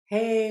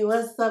Hey,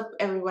 what's up,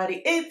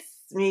 everybody? It's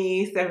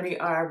me, Stephanie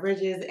R.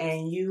 Bridges,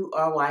 and you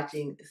are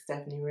watching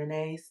Stephanie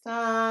Renee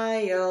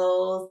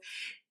Styles.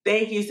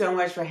 Thank you so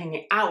much for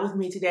hanging out with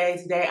me today.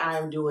 Today I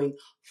am doing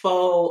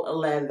faux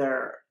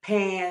leather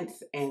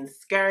pants and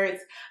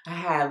skirts. I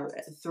have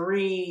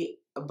three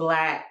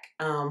black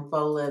faux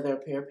leather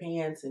pair of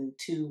pants and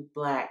two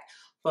black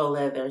faux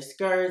leather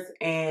skirts,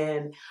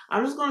 and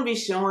I'm just going to be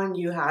showing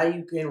you how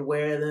you can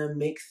wear them,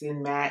 mix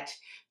and match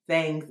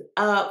things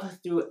up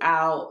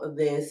throughout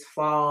this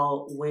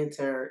fall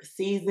winter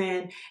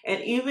season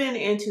and even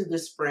into the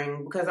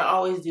spring, because I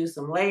always do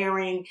some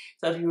layering.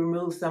 So if you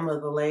remove some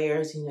of the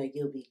layers,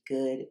 you'll be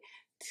good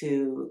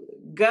to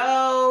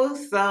go.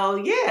 So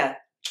yeah,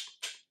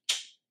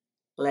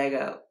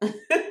 Lego.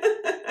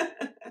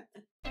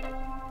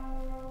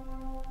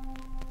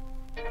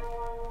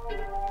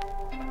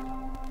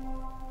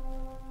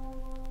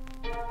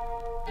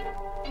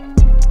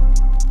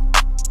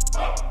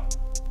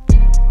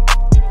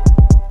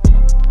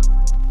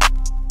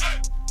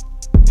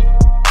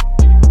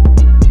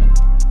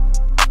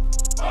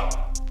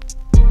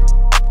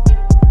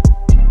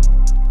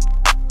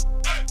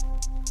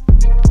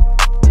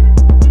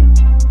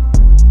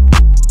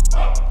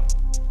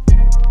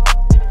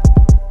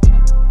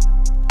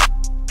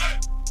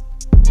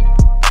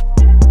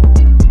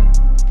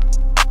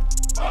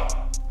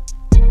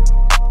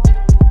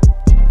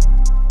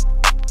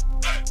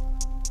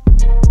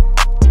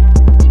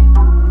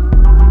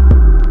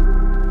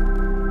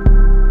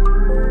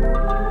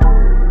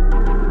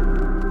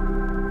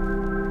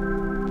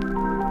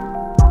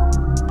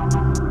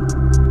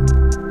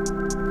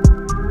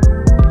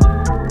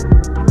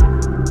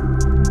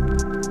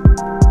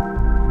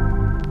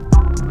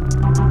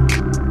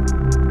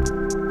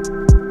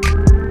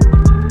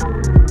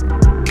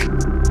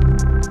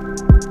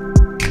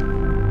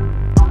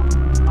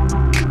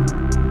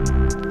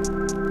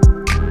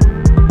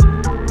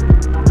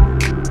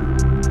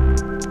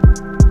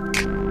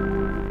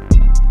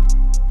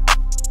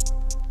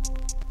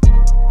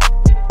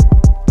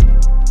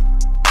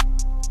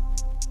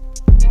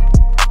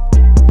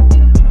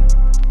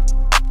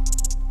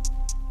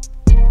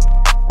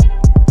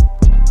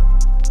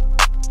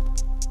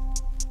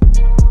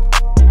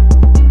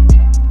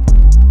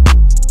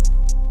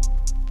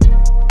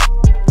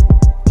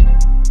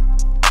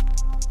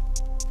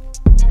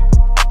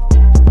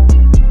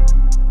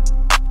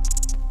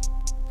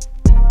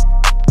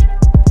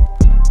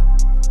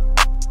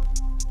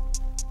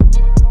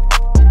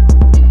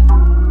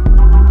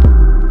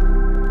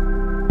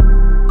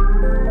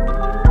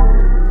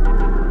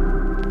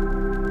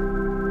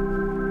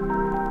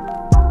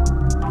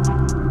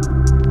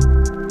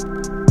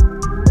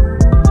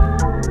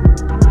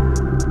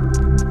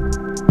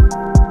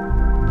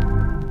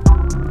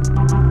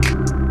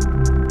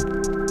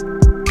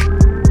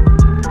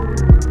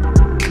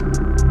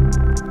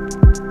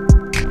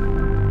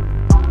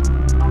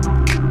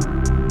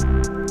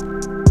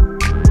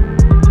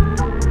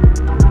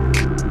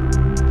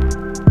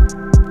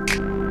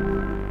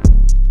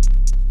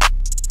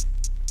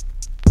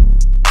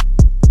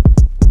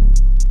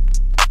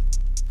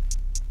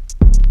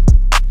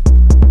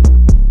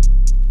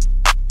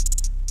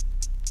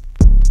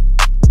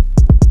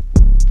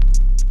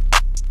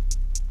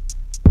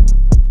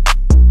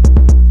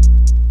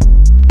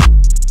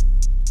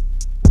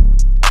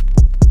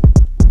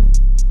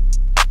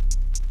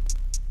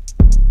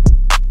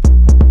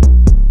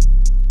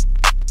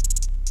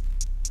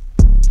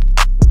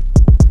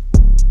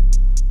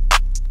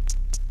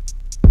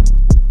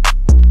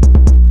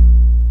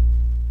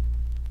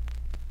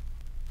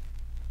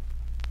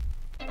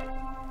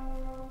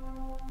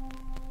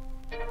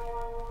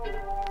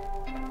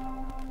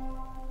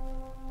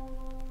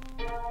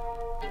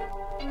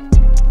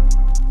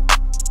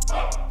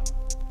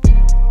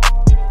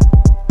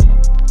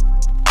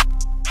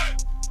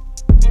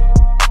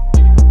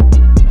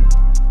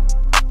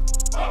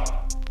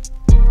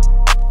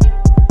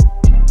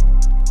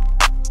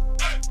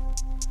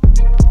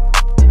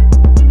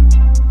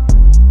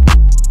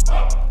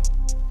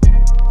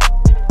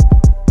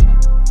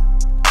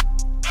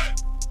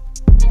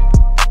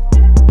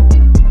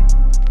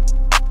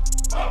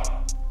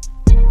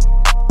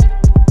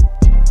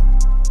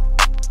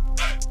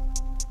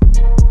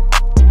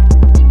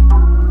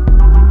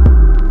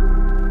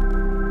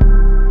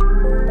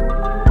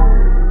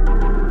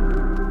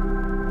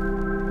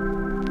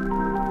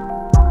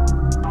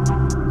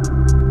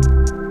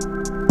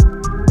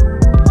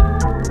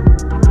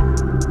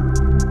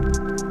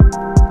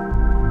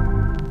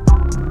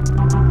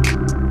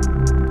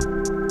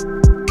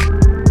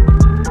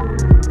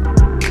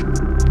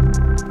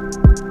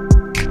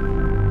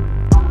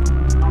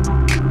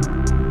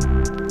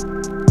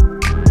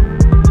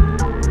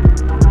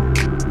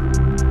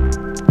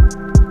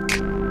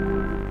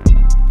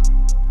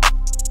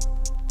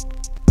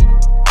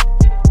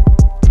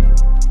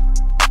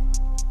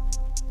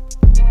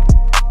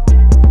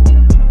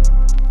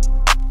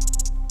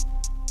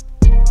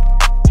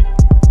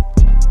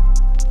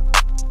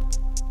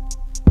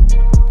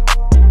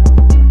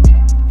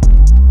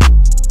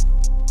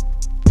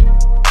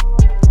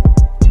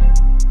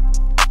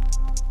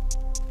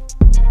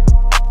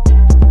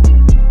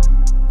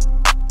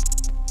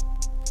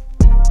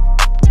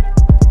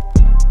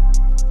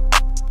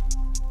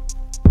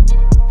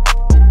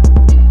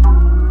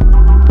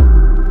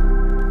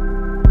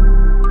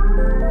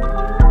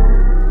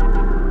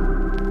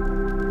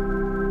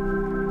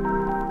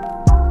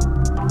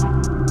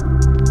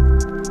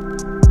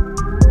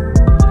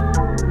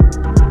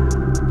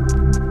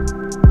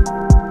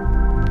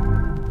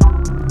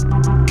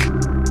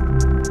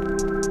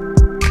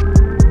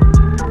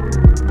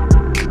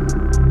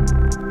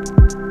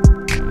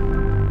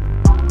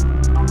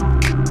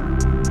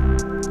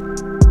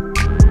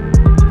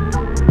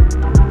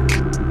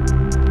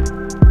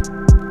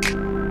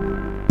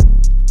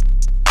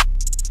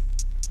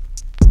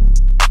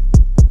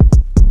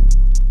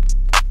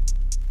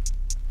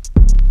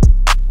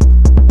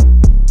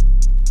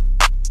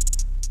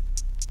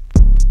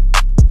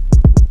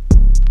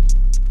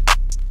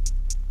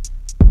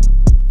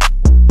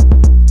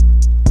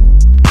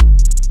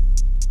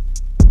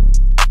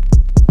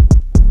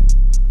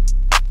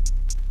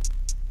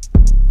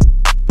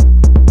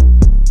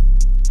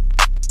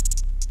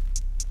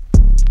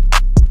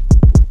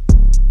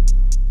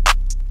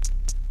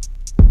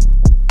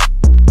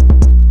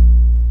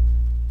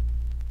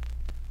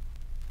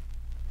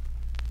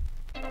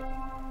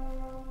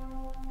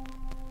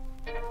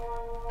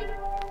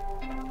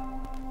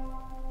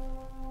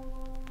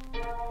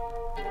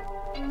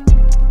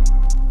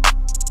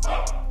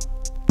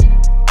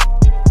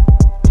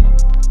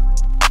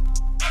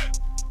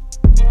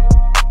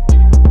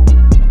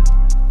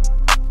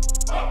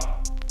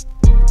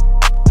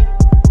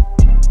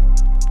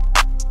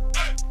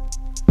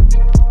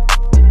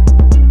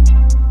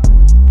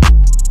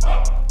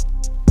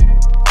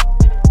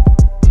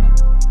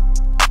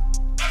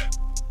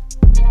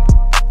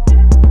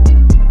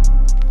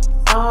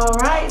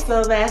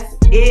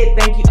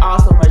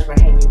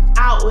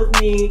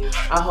 me.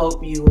 I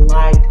hope you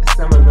liked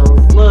some of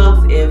those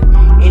looks. If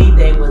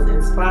anything was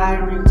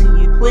inspiring to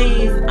you,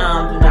 please do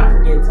not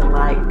forget to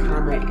like,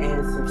 comment,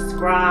 and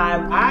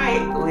subscribe. All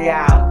right, we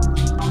out.